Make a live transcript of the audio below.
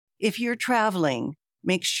If you're traveling,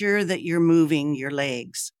 make sure that you're moving your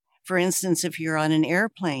legs. For instance, if you're on an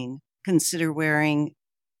airplane, consider wearing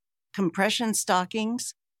compression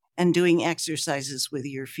stockings and doing exercises with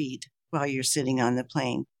your feet while you're sitting on the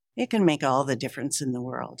plane. It can make all the difference in the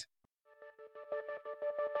world.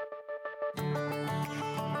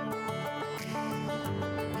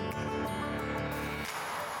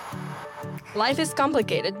 Life is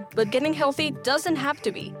complicated, but getting healthy doesn't have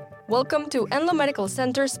to be. Welcome to Enlo Medical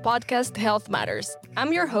Center's podcast Health Matters.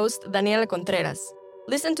 I'm your host, Daniela Contreras.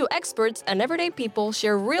 Listen to experts and everyday people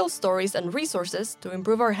share real stories and resources to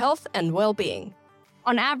improve our health and well-being.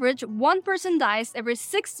 On average, one person dies every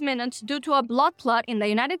 6 minutes due to a blood clot in the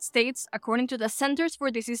United States, according to the Centers for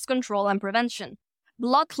Disease Control and Prevention.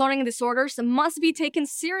 Blood clotting disorders must be taken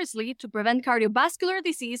seriously to prevent cardiovascular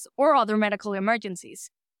disease or other medical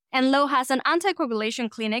emergencies. Enlo has an anticoagulation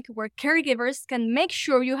clinic where caregivers can make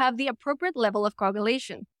sure you have the appropriate level of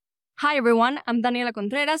coagulation. Hi everyone, I'm Daniela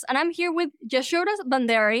Contreras and I'm here with Yashoda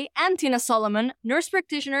Bandari and Tina Solomon, nurse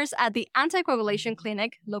practitioners at the Anticoagulation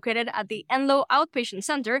Clinic located at the Enlo Outpatient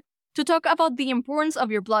Center, to talk about the importance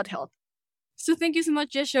of your blood health. So thank you so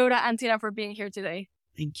much, Yashoda and Tina, for being here today.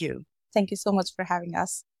 Thank you. Thank you so much for having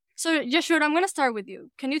us. So Yashoda, I'm going to start with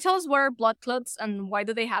you. Can you tell us what are blood clots and why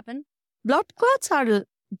do they happen? Blood clots are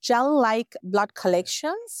gel-like blood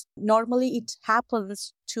collections. Normally, it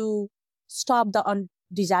happens to stop the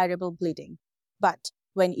undesirable bleeding. But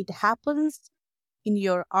when it happens in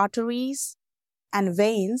your arteries and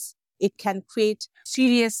veins, it can create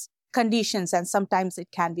serious conditions and sometimes it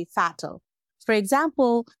can be fatal. For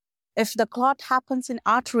example, if the clot happens in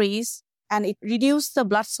arteries and it reduces the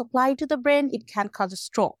blood supply to the brain, it can cause a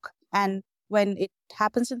stroke. And when it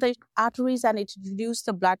happens in the arteries and it reduces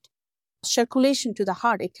the blood circulation to the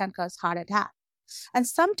heart, it can cause heart attack. And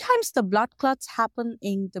sometimes the blood clots happen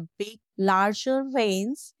in the big, larger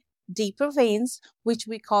veins, deeper veins, which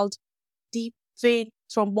we call deep vein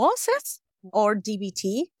thrombosis or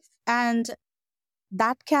DVT. And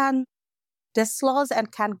that can dislodge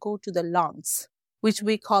and can go to the lungs, which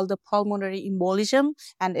we call the pulmonary embolism.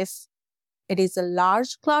 And if it is a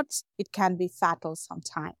large clot, it can be fatal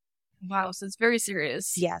sometime. Wow, so it's very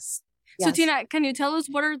serious. Yes. So Yes. Tina, can you tell us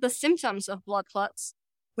what are the symptoms of blood clots?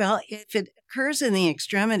 Well, if it occurs in the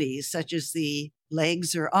extremities, such as the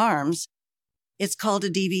legs or arms, it's called a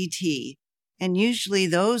DVT. And usually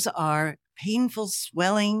those are painful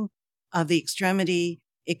swelling of the extremity.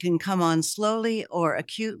 It can come on slowly or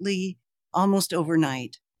acutely, almost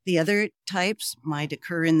overnight. The other types might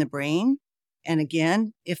occur in the brain. And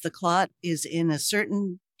again, if the clot is in a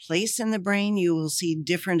certain place in the brain, you will see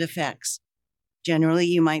different effects. Generally,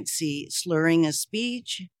 you might see slurring of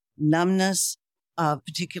speech, numbness of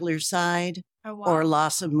particular side, or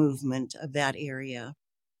loss of movement of that area.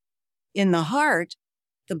 In the heart,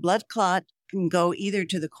 the blood clot can go either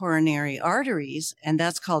to the coronary arteries, and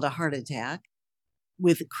that's called a heart attack,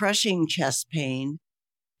 with crushing chest pain,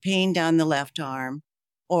 pain down the left arm,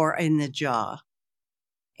 or in the jaw.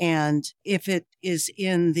 And if it is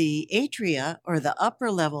in the atria or the upper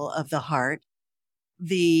level of the heart,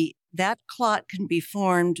 that clot can be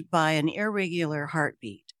formed by an irregular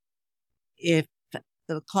heartbeat. If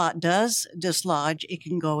the clot does dislodge, it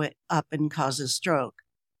can go up and cause a stroke.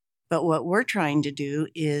 But what we're trying to do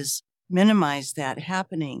is minimize that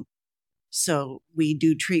happening. So we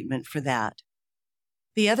do treatment for that.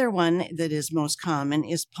 The other one that is most common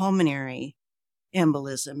is pulmonary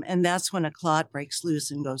embolism. And that's when a clot breaks loose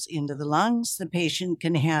and goes into the lungs. The patient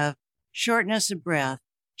can have shortness of breath,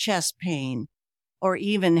 chest pain, or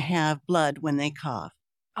even have blood when they cough.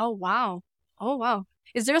 Oh, wow.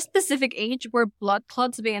 Is there a specific age where blood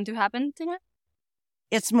clots begin to happen, Tina?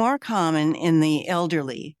 It's more common in the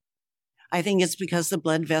elderly. I think it's because the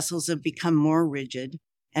blood vessels have become more rigid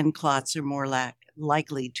and clots are more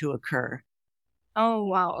likely to occur. Oh,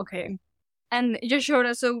 wow. Okay. And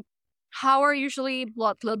Yashoda, so how are usually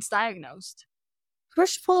blood clots diagnosed?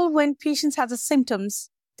 First of all, when patients have the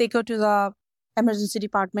symptoms, they go to the emergency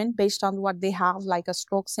department based on what they have, like a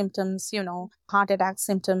stroke symptoms, heart attack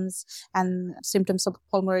symptoms, and symptoms of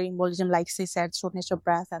pulmonary embolism, like they said, shortness of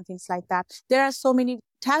breath and things like that. There are so many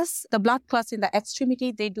tests. The blood clots in the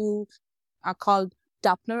extremity, they do are called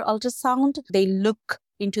Doppler ultrasound. They look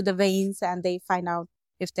into the veins and they find out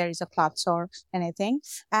if there is a clots or anything.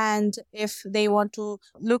 And if they want to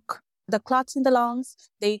look the clots in the lungs,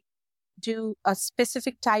 they do a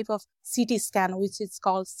specific type of CT scan, which is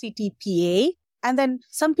called CTPA. And then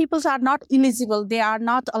some people are not eligible. They are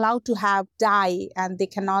not allowed to have dye and they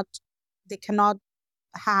cannot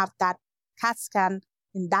have that CAT scan.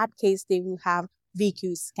 In that case, they will have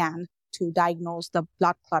VQ scan to diagnose the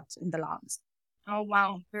blood clots in the lungs. Oh,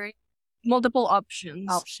 wow. Very multiple options.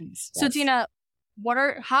 So, Yes. Tina,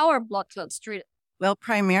 how are blood clots treated? Well,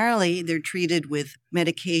 primarily they're treated with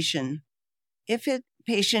medication. If a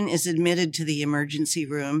patient is admitted to the emergency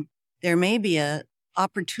room, there may be an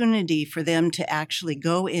opportunity for them to actually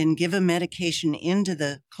go in, give a medication into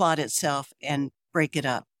the clot itself and break it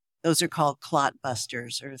up. Those are called clot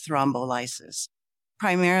busters or thrombolysis.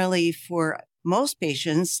 Primarily for most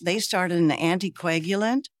patients, they start an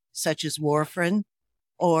anticoagulant such as warfarin,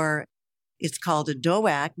 or it's called a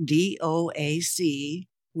DOAC, DOAC,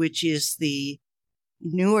 which is the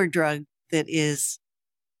newer drug that is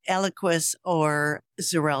Eliquis or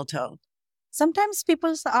Xarelto. Sometimes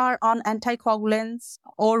people are on anticoagulants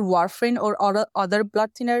or warfarin or other blood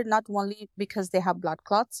thinner, not only because they have blood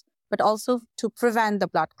clots, but also to prevent the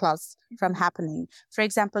blood clots from happening. For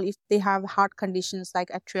example, if they have heart conditions like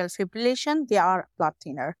atrial fibrillation, they are blood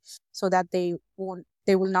thinner so that they will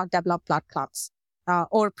not develop blood clots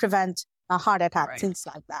or prevent a heart attack, Right. things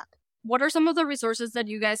like that. What are some of the resources that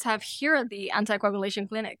you guys have here at the anticoagulation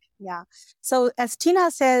clinic? Yeah. So as Tina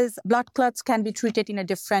says, blood clots can be treated in a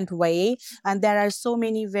different way. And there are so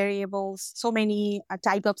many variables, so many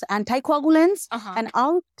types of anticoagulants. And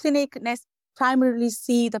our clinic primarily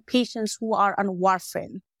see the patients who are on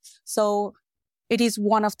warfarin. So it is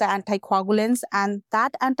one of the anticoagulants, and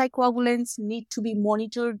that anticoagulants need to be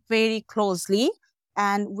monitored very closely.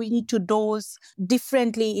 And we need to dose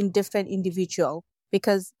differently in different individuals,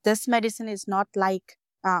 because this medicine is not like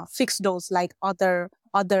fixed dose like other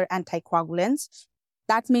anticoagulants.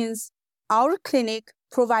 That means our clinic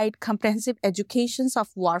provide comprehensive educations of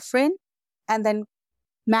warfarin and then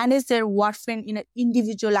manage their warfarin in an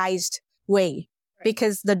individualized way,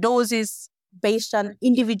 because the dose is based on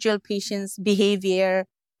individual patients' behavior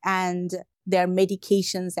and their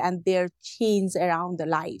medications and their change around the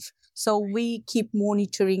life. So we keep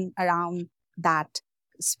monitoring around that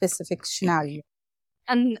specific scenario.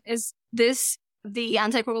 And is this the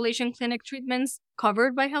anticoagulation clinic treatments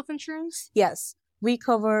covered by health insurance? Yes, we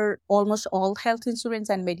cover almost all health insurance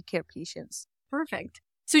and Medicare patients. Perfect.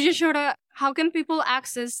 So Yashoda, how can people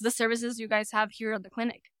access the services you guys have here at the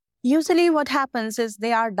clinic? Usually what happens is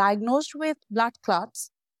they are diagnosed with blood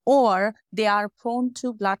clots, or they are prone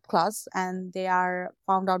to blood clots and they are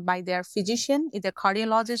found out by their physician, either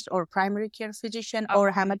cardiologist or primary care physician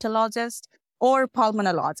or hematologist or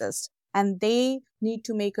pulmonologist. And they need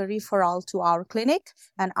to make a referral to our clinic.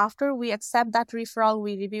 And after we accept that referral,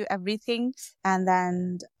 we review everything and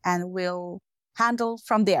we'll handle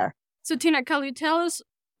from there. So Tina, can you tell us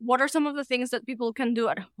what are some of the things that people can do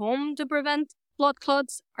at home to prevent blood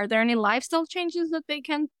clots? Are there any lifestyle changes that they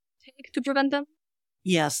can take to prevent them?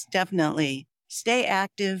 Yes, definitely. Stay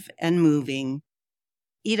active and moving.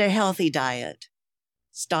 Eat a healthy diet.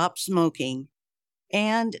 Stop smoking.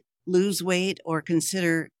 And lose weight, or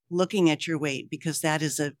consider looking at your weight, because that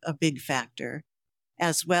is a big factor,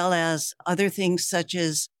 as well as other things such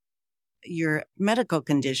as your medical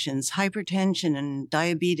conditions. Hypertension and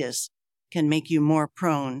diabetes can make you more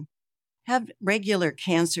prone. Have regular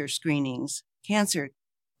cancer screenings. Cancer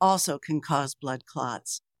also can cause blood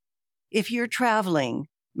clots. If you're traveling,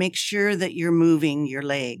 make sure that you're moving your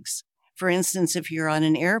legs. For instance, if you're on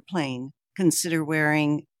an airplane, consider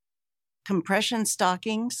wearing compression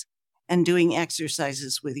stockings and doing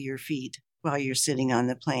exercises with your feet while you're sitting on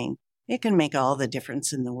the plane. It can make all the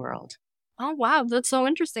difference in the world. Oh, wow. That's so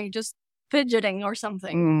interesting. Just fidgeting or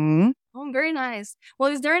something. Mm-hmm. Oh, very nice.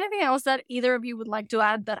 Well, is there anything else that either of you would like to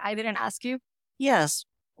add that I didn't ask you? Yes.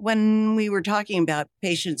 When we were talking about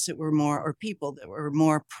patients that were more, or people that were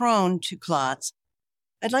more prone to clots,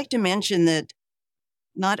 I'd like to mention that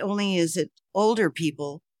not only is it older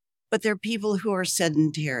people, but they're people who are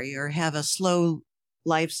sedentary or have a slow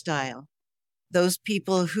lifestyle. Those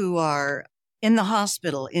people who are in the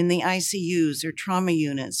hospital, in the ICUs or trauma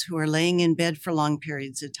units, who are laying in bed for long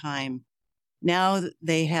periods of time. Now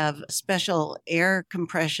they have special air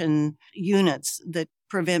compression units that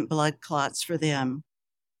prevent blood clots for them.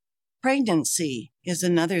 Pregnancy is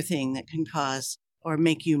another thing that can cause or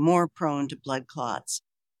make you more prone to blood clots,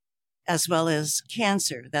 as well as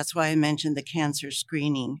cancer. That's why I mentioned the cancer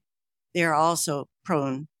screening. They are also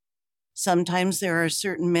prone. Sometimes there are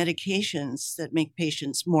certain medications that make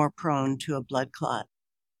patients more prone to a blood clot.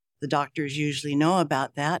 The doctors usually know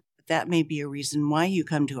about that, but that may be a reason why you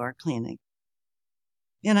come to our clinic.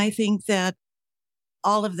 And I think that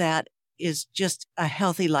all of that is just a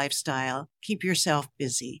healthy lifestyle. Keep yourself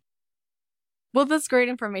busy. Well, that's great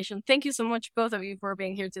information. Thank you so much, both of you, for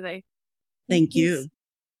being here today. Thank you.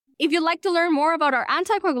 If you'd like to learn more about our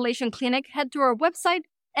anticoagulation clinic, head to our website,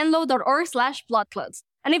 enlo.org/bloodclots.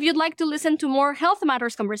 And if you'd like to listen to more Health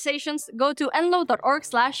Matters conversations, go to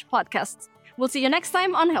enlo.org/podcasts. We'll see you next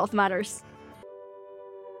time on Health Matters.